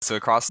So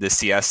across the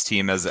CS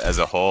team as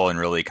a whole, and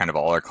really kind of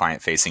all our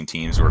client-facing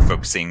teams, we're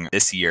focusing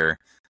this year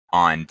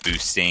on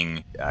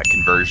boosting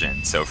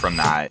conversion. So from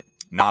that,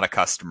 not a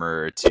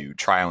customer to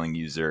trialing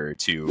user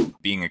to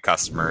being a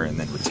customer and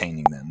then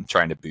retaining them,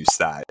 trying to boost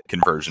that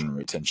conversion and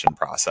retention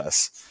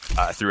process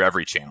through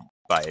every channel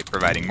by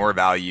providing more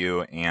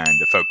value and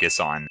a focus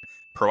on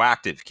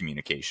proactive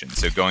communication.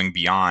 So going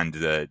beyond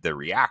the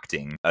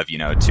reacting of,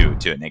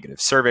 to a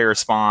negative survey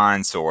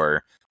response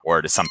or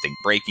to something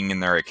breaking in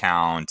their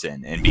account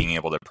and being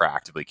able to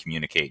proactively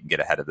communicate and get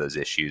ahead of those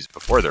issues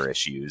before they're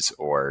issues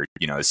or,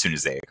 as soon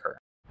as they occur.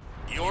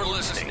 You're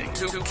listening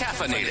to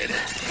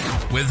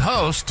Caffeinated with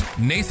host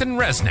Nathan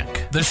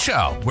Resnick, the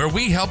show where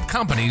we help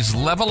companies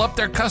level up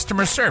their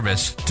customer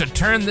service to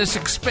turn this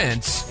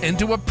expense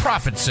into a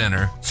profit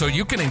center so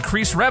you can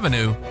increase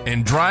revenue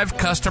and drive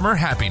customer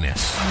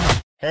happiness.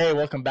 Hey,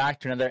 welcome back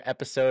to another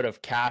episode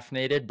of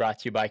Caffeinated, brought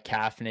to you by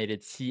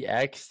Caffeinated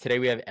CX. Today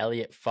we have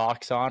Elliot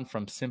Fox on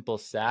from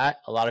SimpleSAT.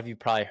 A lot of you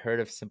probably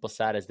heard of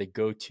SimpleSAT as the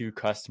go-to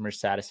customer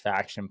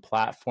satisfaction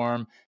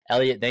platform.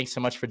 Elliot, thanks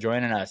so much for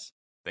joining us.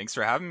 Thanks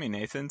for having me,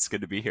 Nathan. It's good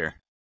to be here.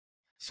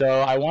 So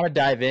I want to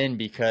dive in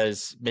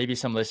because maybe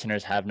some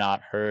listeners have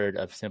not heard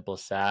of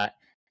SimpleSAT.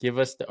 Give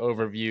us the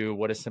overview.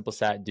 What does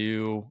SimpleSAT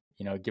do?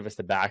 Give us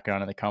the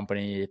background of the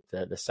company,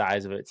 the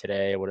size of it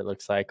today, what it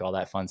looks like, all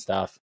that fun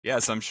stuff. Yeah,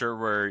 so I'm sure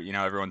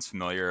everyone's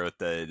familiar with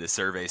the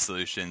survey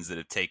solutions that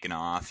have taken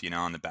off,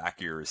 on the back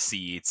of your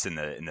receipts in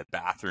the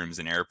bathrooms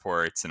and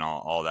airports and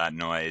all that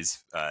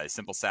noise.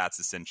 SimpleSAT's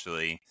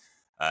essentially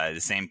the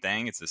same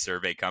thing. It's a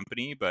survey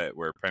company, but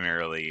we're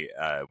primarily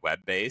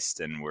web-based,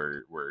 and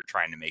we're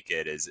trying to make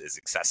it as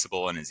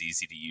accessible and as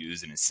easy to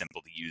use and as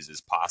simple to use as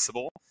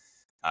possible.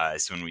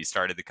 So when we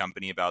started the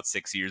company about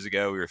 6 years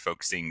ago, we were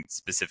focusing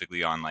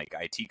specifically on like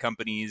IT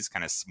companies,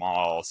 kind of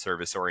small,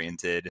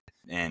 service-oriented,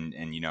 and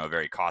a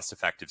very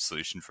cost-effective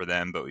solution for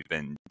them. But we've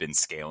been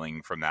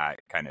scaling from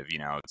that kind of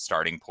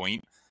starting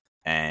point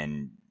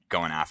and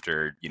going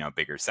after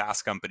bigger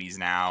SaaS companies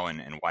now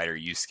and wider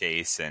use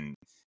case and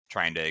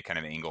trying to kind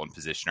of angle and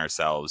position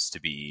ourselves to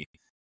be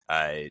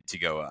to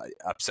go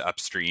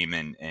upstream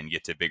and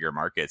get to bigger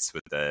markets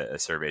with a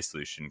survey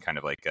solution, kind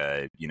of like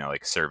a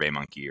like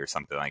SurveyMonkey or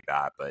something like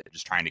that. But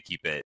just trying to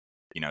keep it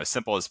as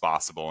simple as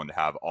possible and to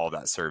have all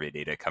that survey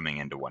data coming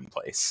into one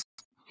place.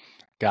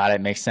 Got it.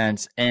 Makes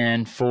sense.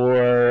 And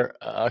for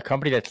a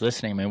company that's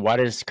listening, why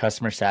does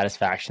customer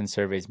satisfaction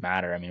surveys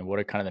matter? What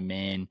are kind of the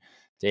main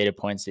data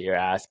points that you're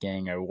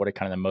asking, or what are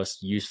kind of the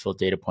most useful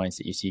data points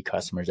that you see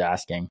customers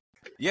asking?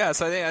 Yeah,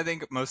 so I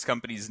think most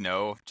companies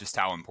know just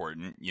how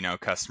important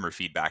customer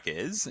feedback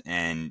is,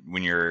 and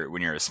when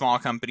you're a small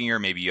company or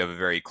maybe you have a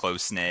very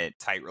close knit,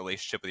 tight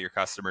relationship with your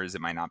customers,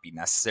 it might not be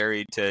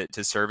necessary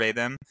to survey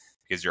them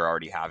because you're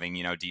already having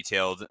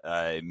detailed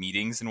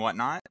meetings and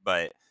whatnot.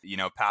 But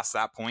past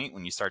that point,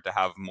 when you start to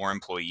have more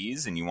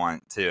employees and you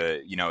want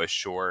to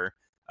assure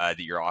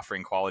that you're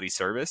offering quality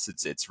service,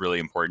 it's really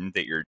important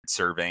that you're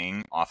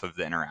surveying off of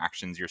the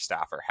interactions your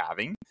staff are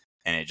having,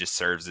 and it just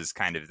serves as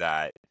kind of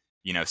that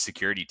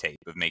security tape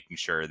of making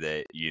sure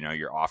that,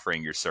 you're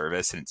offering your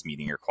service and it's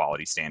meeting your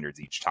quality standards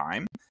each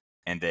time.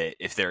 And that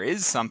if there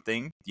is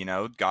something,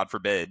 God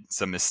forbid,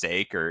 some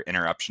mistake or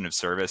interruption of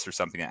service or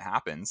something that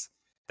happens,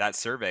 that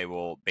survey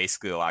will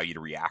basically allow you to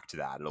react to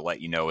that. It'll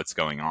let you know what's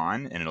going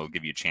on and it'll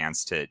give you a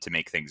chance to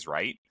make things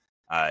right.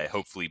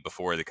 Hopefully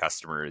before the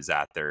customer is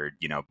at their,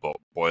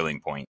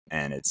 boiling point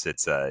and it's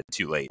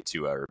too late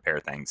to repair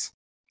things.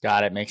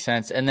 Got it. Makes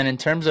sense. And then in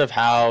terms of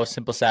how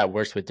SimpleSAT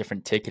works with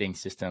different ticketing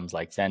systems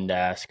like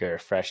Zendesk or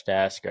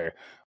Freshdesk or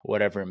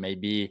whatever it may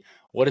be,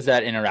 what does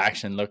that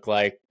interaction look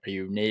like? Are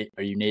you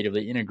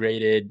natively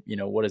integrated?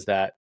 What does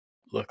that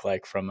look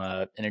like from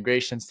a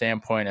integration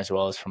standpoint as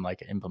well as from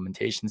like an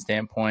implementation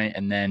standpoint?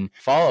 And then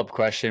follow-up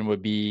question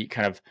would be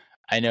kind of,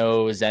 I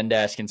know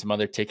Zendesk and some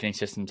other ticketing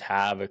systems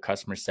have a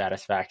customer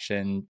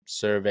satisfaction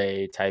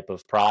survey type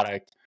of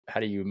product. How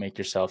do you make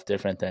yourself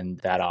different than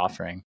that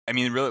offering?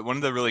 Really, one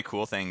of the really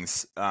cool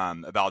things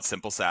about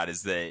SimpleSAT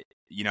is that,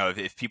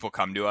 if people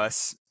come to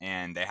us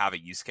and they have a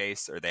use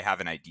case or they have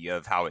an idea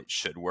of how it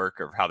should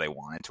work or how they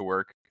want it to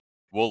work,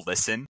 we'll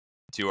listen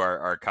to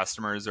our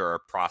customers or our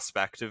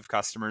prospective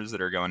customers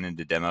that are going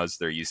into demos,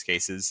 their use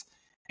cases.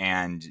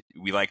 And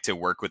we like to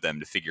work with them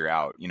to figure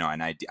out,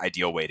 an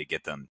ideal way to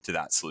get them to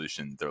that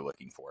solution they're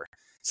looking for.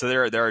 So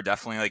there are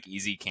definitely like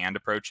easy canned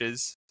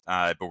approaches.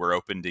 But we're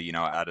open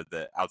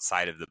to,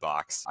 outside of the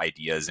box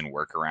ideas and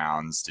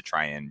workarounds to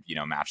try and,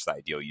 match the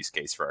ideal use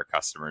case for our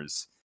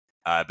customers.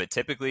 But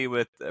typically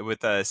with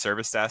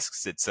service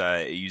desks,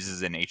 it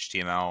uses an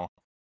HTML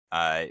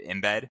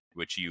embed,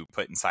 which you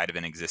put inside of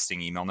an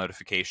existing email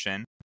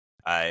notification,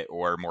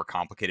 or more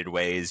complicated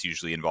ways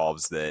usually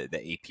involves the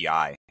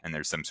API, and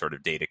there's some sort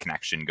of data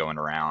connection going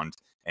around.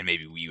 And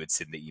maybe we would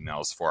send the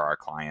emails for our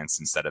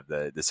clients instead of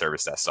the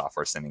service desk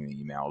software sending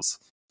the emails.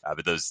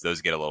 But those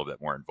get a little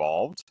bit more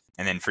involved.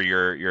 And then for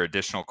your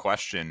additional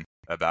question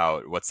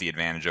about what's the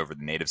advantage over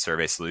the native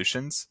survey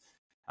solutions,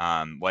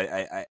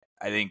 I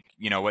think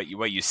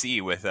what you see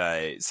with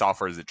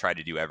softwares that try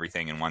to do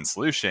everything in one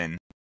solution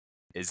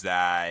is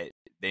that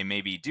they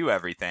maybe do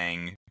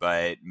everything,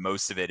 but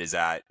most of it is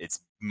at its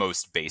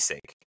most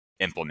basic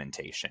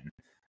implementation.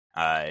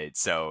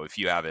 So if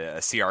you have a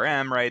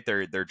CRM, right,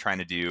 they're trying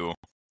to do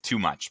too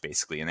much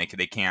basically, and they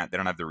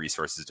don't have the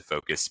resources to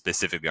focus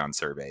specifically on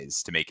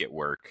surveys to make it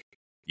work,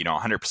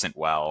 100%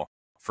 well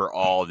for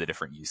all the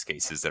different use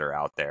cases that are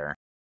out there.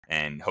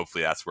 And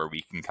hopefully that's where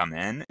we can come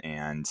in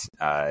and,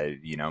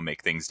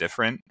 make things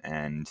different.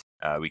 And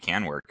we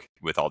can work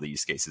with all the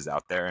use cases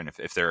out there. And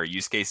if there are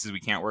use cases we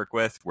can't work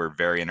with, we're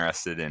very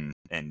interested in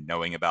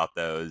knowing about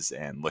those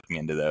and looking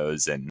into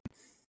those and,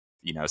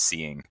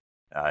 seeing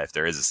if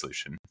there is a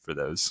solution for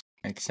those.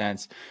 Makes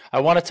sense. I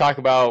want to talk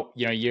about,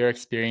 your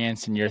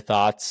experience and your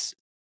thoughts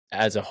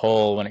as a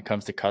whole when it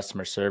comes to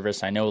customer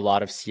service. I know a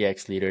lot of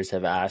CX leaders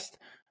have asked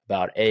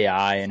about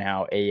AI and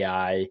how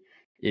AI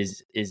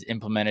is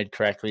implemented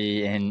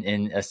correctly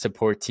in a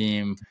support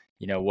team,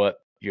 what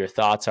your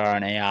thoughts are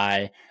on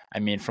AI. I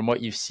mean, from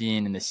what you've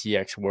seen in the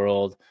CX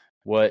world,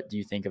 what do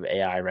you think of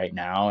AI right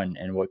now,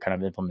 and what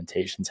kind of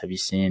implementations have you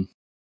seen?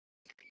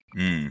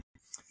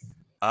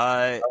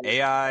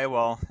 AI,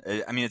 well,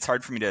 I mean, it's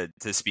hard for me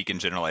to speak in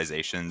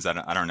generalizations.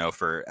 I don't know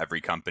for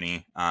every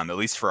company, at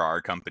least for our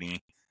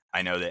company.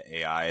 I know that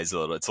AI is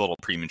it's a little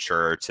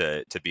premature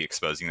to be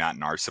exposing that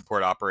in our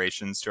support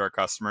operations to our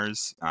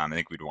customers. I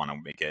think we'd want to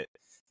make it,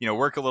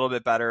 work a little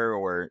bit better,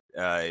 or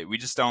we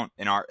just don't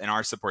in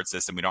our support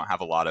system. We don't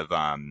have a lot of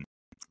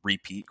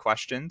repeat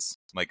questions,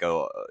 like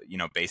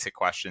basic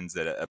questions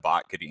that a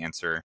bot could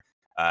answer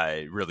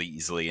really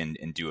easily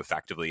and do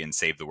effectively and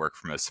save the work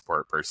from a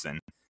support person.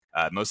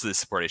 Most of the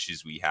support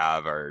issues we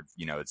have are,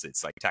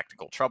 it's like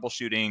technical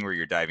troubleshooting where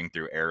you're diving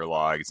through error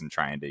logs and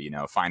trying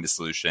to, find a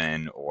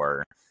solution,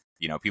 or,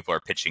 people are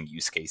pitching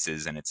use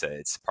cases and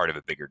it's part of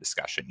a bigger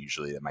discussion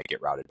usually that might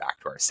get routed back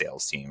to our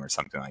sales team or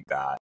something like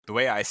that. The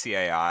way I see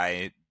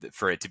AI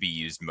for it to be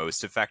used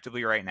most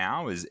effectively right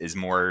now is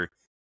more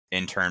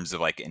in terms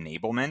of like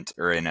enablement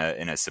or in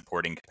a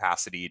supporting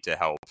capacity to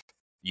help,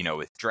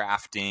 with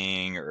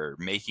drafting or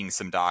making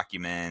some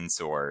documents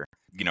or,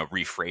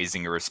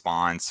 rephrasing a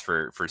response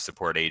for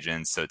support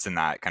agents. So it's in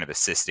that kind of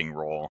assisting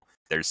role.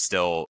 There's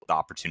still the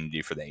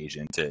opportunity for the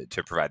agent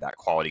to provide that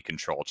quality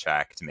control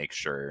check to make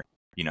sure,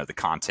 the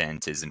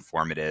content is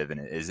informative and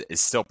is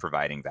still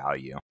providing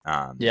value.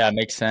 Yeah, it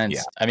makes sense.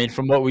 Yeah. I mean,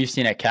 from what we've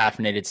seen at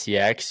Caffeinated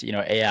CX,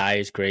 AI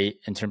is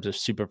great in terms of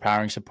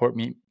superpowering support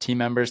team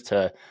members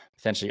to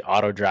potentially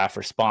auto draft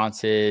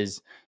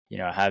responses,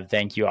 have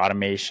thank you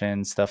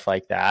automation, stuff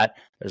like that.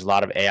 There's a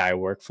lot of AI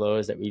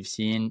workflows that we've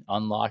seen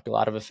unlock a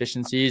lot of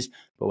efficiencies.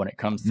 But when it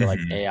comes to like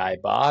AI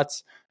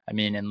bots, I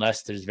mean,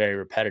 unless there's very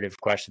repetitive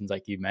questions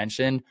like you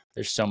mentioned,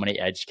 there's so many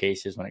edge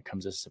cases when it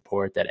comes to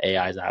support that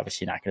AI is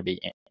obviously not going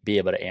to be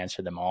able to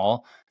answer them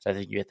all. So I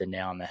think you hit the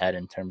nail on the head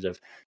in terms of,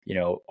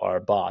 are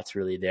bots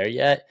really there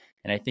yet?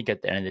 And I think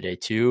at the end of the day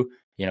too,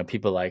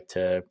 people like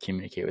to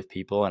communicate with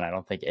people, and I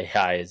don't think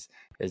AI is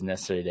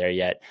necessarily there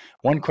yet.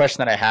 One question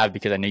that I have,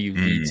 because I know you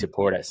lead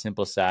support at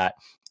SimpleSAT,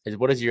 is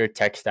what does your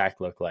tech stack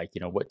look like?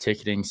 What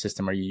ticketing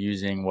system are you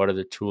using? What are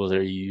the tools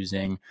are you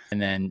using?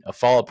 And then a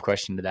follow-up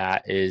question to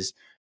that is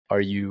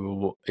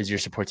your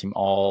support team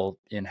all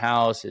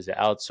in-house? Is it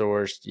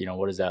outsourced?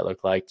 What does that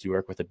look like? Do you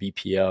work with a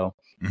BPO?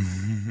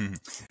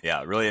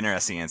 Yeah, really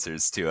interesting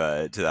answers to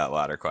that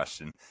latter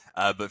question.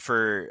 But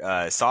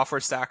for software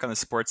stack on the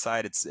support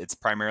side, it's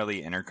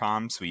primarily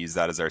intercoms. We use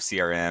that as our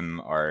CRM,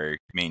 our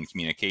main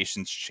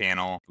communications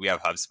channel. We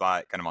have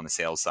HubSpot kind of on the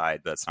sales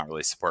side, but that's not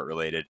really support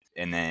related.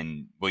 And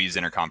then we'll use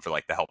intercom for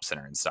like the help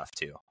center and stuff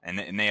too.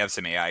 And they have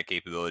some AI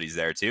capabilities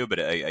there too. But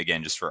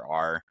again, just for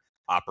our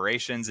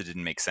operations, it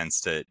didn't make sense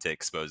to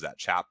expose that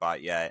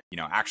chatbot yet.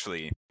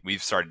 Actually,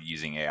 we've started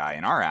using AI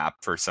in our app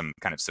for some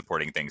kind of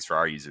supporting things for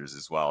our users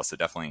as well. So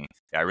definitely,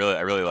 yeah, I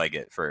really like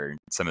it for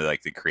some of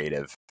like the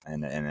creative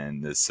and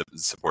the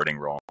supporting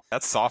role.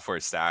 That's software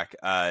stack.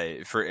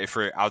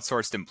 For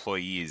outsourced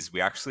employees,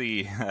 we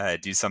actually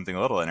do something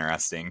a little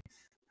interesting.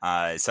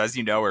 So as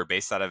you know, we're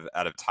based out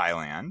of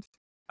Thailand.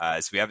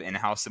 So we have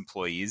in-house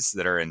employees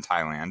that are in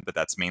Thailand, but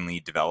that's mainly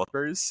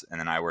developers. And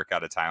then I work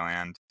out of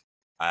Thailand.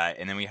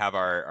 And then we have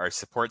our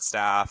support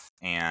staff,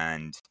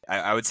 and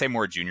I would say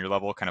more junior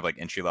level, kind of like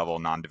entry level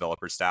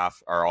non-developer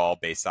staff are all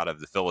based out of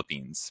the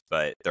Philippines,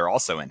 but they're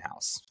also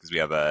in-house because we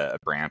have a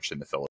branch in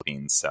the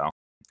Philippines. So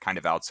kind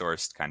of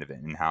outsourced, kind of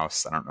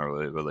in-house. I don't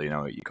really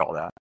know what you call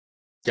that.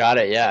 Got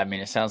it. Yeah. I mean,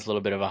 it sounds a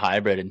little bit of a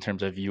hybrid in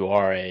terms of you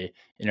are a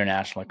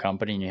international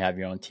company and you have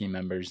your own team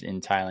members in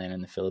Thailand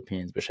and the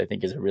Philippines, which I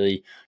think is a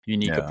really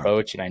unique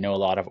approach. And I know a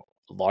lot of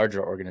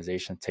larger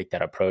organizations take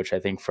that approach. I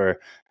think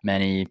for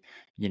many,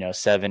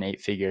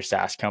 7-8 figure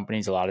SaaS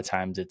companies, a lot of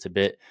times it's a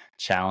bit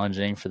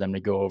challenging for them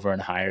to go over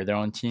and hire their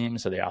own team.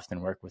 So they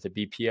often work with a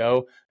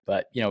BPO,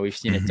 but we've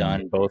seen it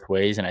done both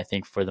ways. And I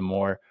think for the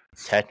more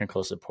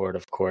technical support,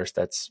 of course,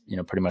 that's,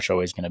 pretty much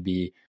always going to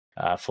be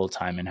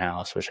full-time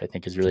in-house, which I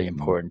think is really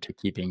important to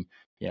keeping,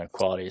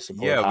 quality of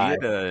support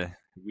high.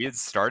 We had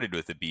started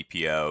with a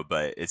BPO,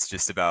 but it's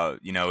just about,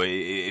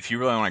 if you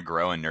really want to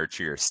grow and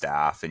nurture your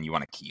staff and you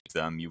want to keep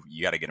them,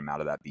 you got to get them out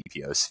of that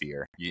BPO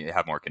sphere. You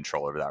have more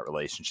control over that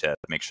relationship,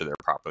 make sure they're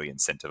properly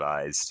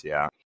incentivized.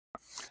 Yeah.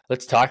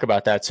 Let's talk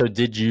about that. So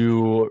did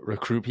you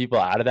recruit people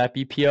out of that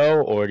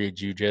BPO, or did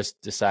you just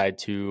decide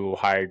to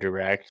hire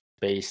direct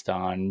based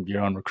on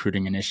your own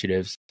recruiting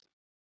initiatives?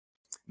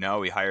 No,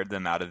 we hired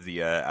them out of the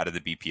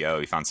BPO.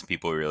 We found some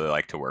people we really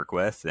like to work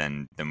with,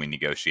 and then we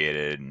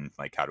negotiated and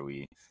like how do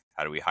we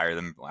hire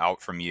them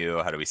out from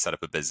you? How do we set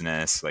up a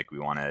business? Like we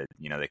want to,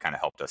 they kind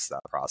of helped us that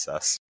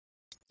process.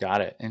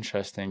 Got it.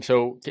 Interesting.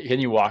 So can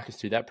you walk us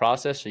through that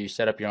process? So you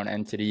set up your own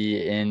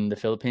entity in the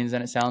Philippines,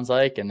 then it sounds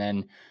like, and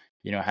then,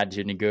 had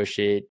to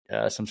negotiate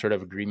some sort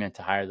of agreement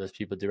to hire those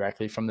people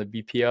directly from the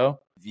BPO?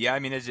 Yeah, I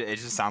mean, it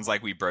just sounds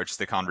like we broached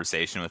the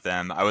conversation with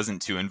them. I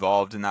wasn't too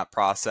involved in that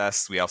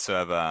process. We also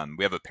have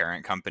a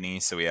parent company,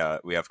 so we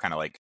have kind of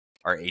like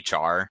our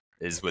HR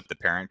is with the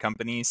parent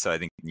company. So I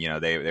think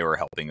they were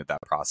helping with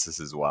that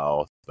process as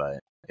well. But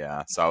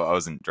yeah, so I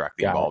wasn't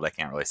directly involved. I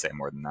can't really say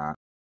more than that.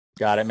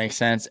 Got it. Makes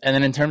sense. And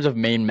then in terms of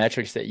main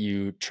metrics that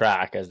you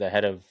track as the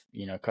head of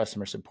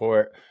customer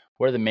support,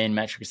 what are the main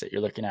metrics that you're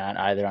looking at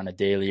either on a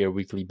daily or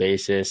weekly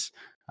basis?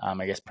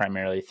 I guess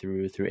primarily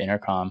through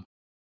Intercom.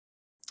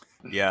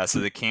 Yeah, so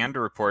the canned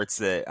reports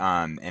that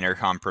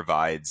Intercom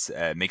provides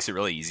makes it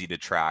really easy to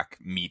track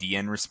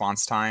median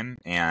response time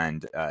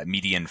and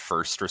median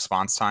first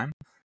response time.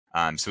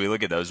 So we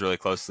look at those really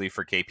closely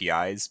for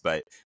KPIs,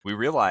 but we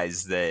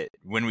realized that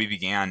when we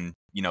began,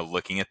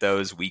 looking at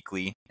those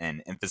weekly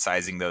and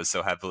emphasizing those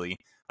so heavily,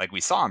 like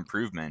we saw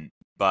improvement,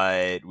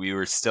 but we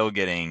were still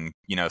getting,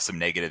 some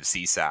negative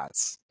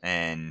CSATs.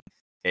 And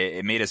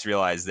it made us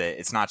realize that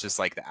it's not just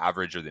like the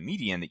average or the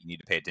median that you need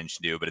to pay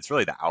attention to, but it's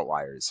really the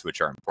outliers, which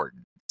are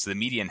important. So the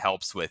median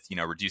helps with,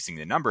 reducing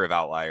the number of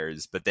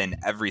outliers, but then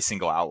every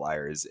single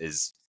outlier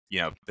is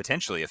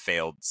potentially a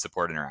failed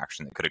support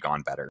interaction that could have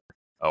gone better,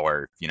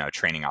 or,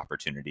 training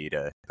opportunity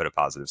to put a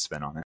positive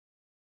spin on it.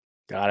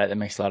 Got it. That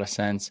makes a lot of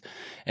sense.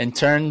 In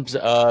terms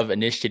of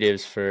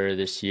initiatives for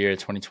this year,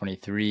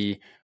 2023,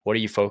 what are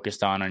you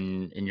focused on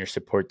in your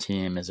support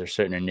team? Is there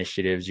certain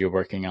initiatives you're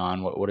working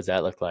on? What does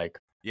that look like?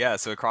 Yeah,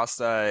 so across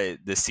the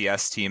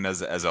CS team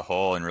as a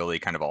whole, and really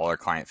kind of all our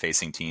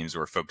client-facing teams,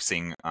 we're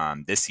focusing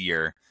this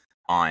year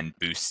on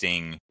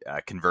boosting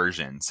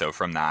conversion. So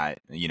from that,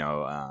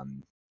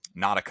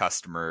 not a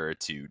customer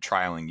to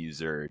trialing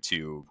user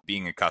to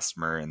being a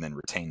customer and then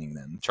retaining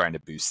them, trying to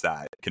boost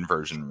that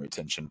conversion and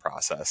retention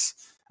process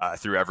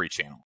through every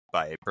channel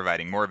by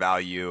providing more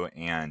value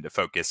and a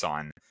focus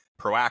on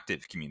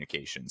proactive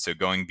communication. So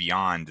going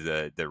beyond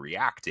the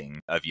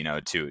reacting of,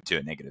 to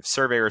a negative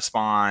survey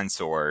response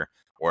or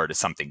to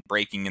something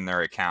breaking in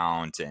their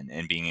account,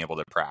 and being able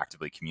to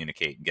proactively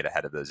communicate and get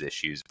ahead of those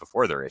issues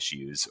before they're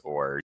issues,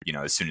 or,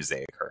 as soon as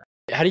they occur.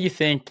 How do you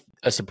think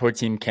a support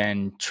team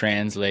can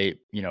translate,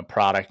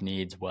 product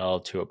needs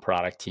well to a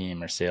product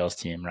team or sales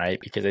team, right?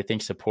 Because I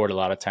think support a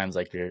lot of times,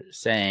 like you're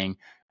saying,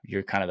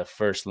 you're kind of the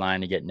first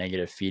line to get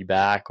negative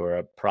feedback or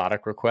a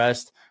product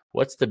request.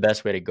 What's the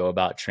best way to go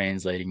about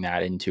translating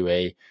that into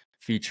a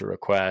feature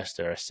request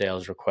or a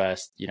sales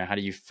request? How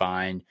do you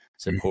find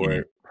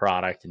support,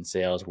 product, and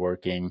sales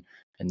working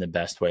in the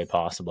best way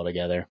possible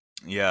together?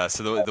 Yeah,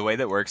 so the way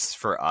that works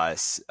for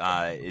us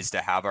is to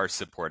have our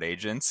support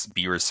agents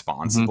be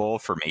responsible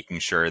for making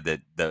sure that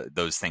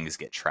those things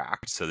get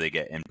tracked, so they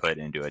get input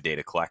into a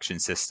data collection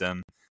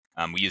system.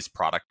 We use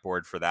Product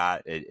Board for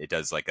that. It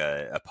does like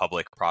a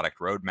public product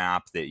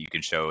roadmap that you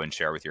can show and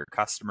share with your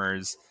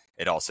customers.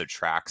 It also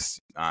tracks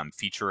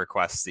feature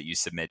requests that you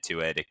submit to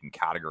it. It can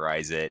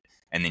categorize it,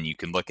 and then you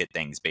can look at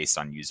things based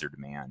on user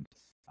demand.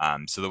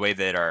 So the way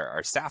that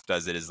our staff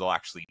does it is they'll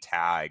actually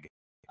tag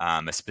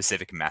a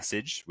specific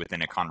message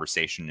within a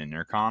conversation in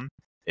Intercom,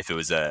 if it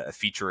was a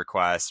feature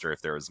request or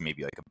if there was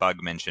maybe like a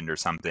bug mentioned or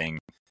something,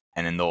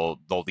 and then they'll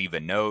leave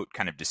a note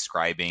kind of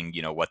describing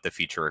what the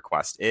feature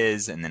request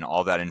is, and then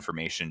all that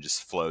information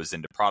just flows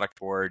into Product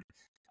Board,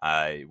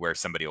 where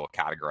somebody will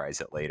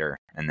categorize it later,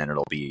 and then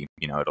it'll be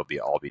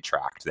all be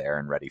tracked there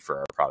and ready for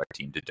our product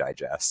team to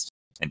digest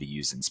and to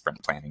use in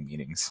sprint planning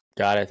meetings.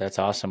 Got it. That's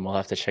awesome. We'll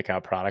have to check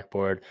out Product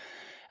Board.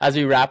 As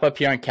we wrap up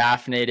here on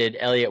Caffeinated,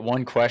 Elliot,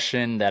 one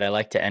question that I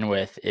like to end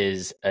with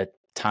is a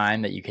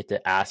time that you get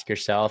to ask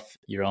yourself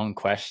your own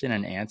question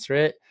and answer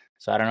it.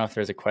 So I don't know if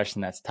there's a question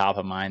that's top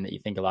of mind that you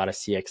think a lot of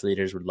CX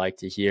leaders would like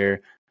to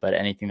hear, but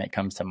anything that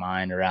comes to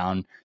mind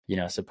around,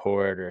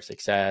 support or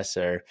success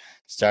or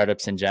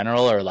startups in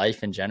general or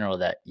life in general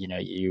that,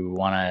 you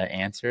want to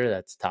answer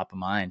that's top of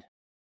mind.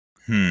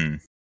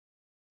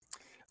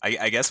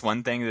 I guess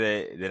one thing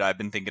that I've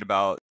been thinking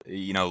about,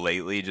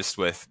 lately, just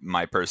with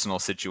my personal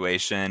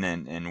situation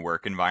and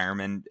work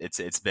environment,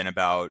 it's been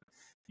about,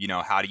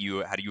 how do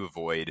you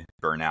avoid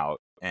burnout,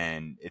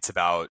 and it's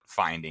about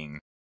finding,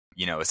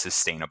 a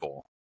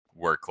sustainable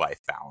work-life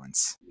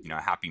balance,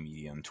 a happy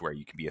medium to where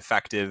you can be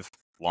effective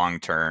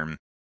long-term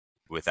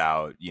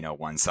without,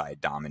 one side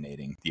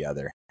dominating the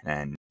other,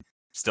 and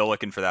still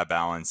looking for that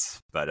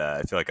balance, but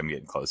I feel like I'm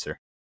getting closer.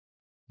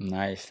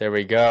 Nice. There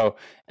we go.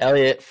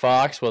 Elliot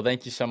Fox, well,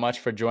 thank you so much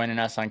for joining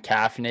us on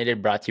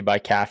Caffeinated, brought to you by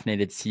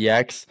Caffeinated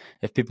CX.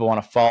 If people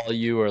want to follow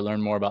you or learn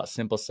more about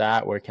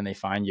SimpleSAT, where can they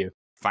find you?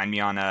 Find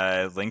me on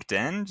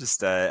LinkedIn,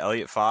 just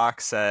Elliot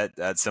Fox at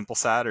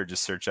SimpleSAT, or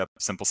just search up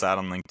SimpleSAT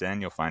on LinkedIn.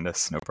 You'll find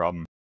us. No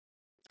problem.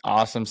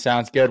 Awesome.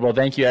 Sounds good. Well,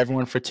 thank you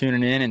everyone for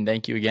tuning in, and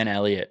thank you again,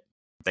 Elliot.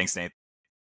 Thanks, Nate.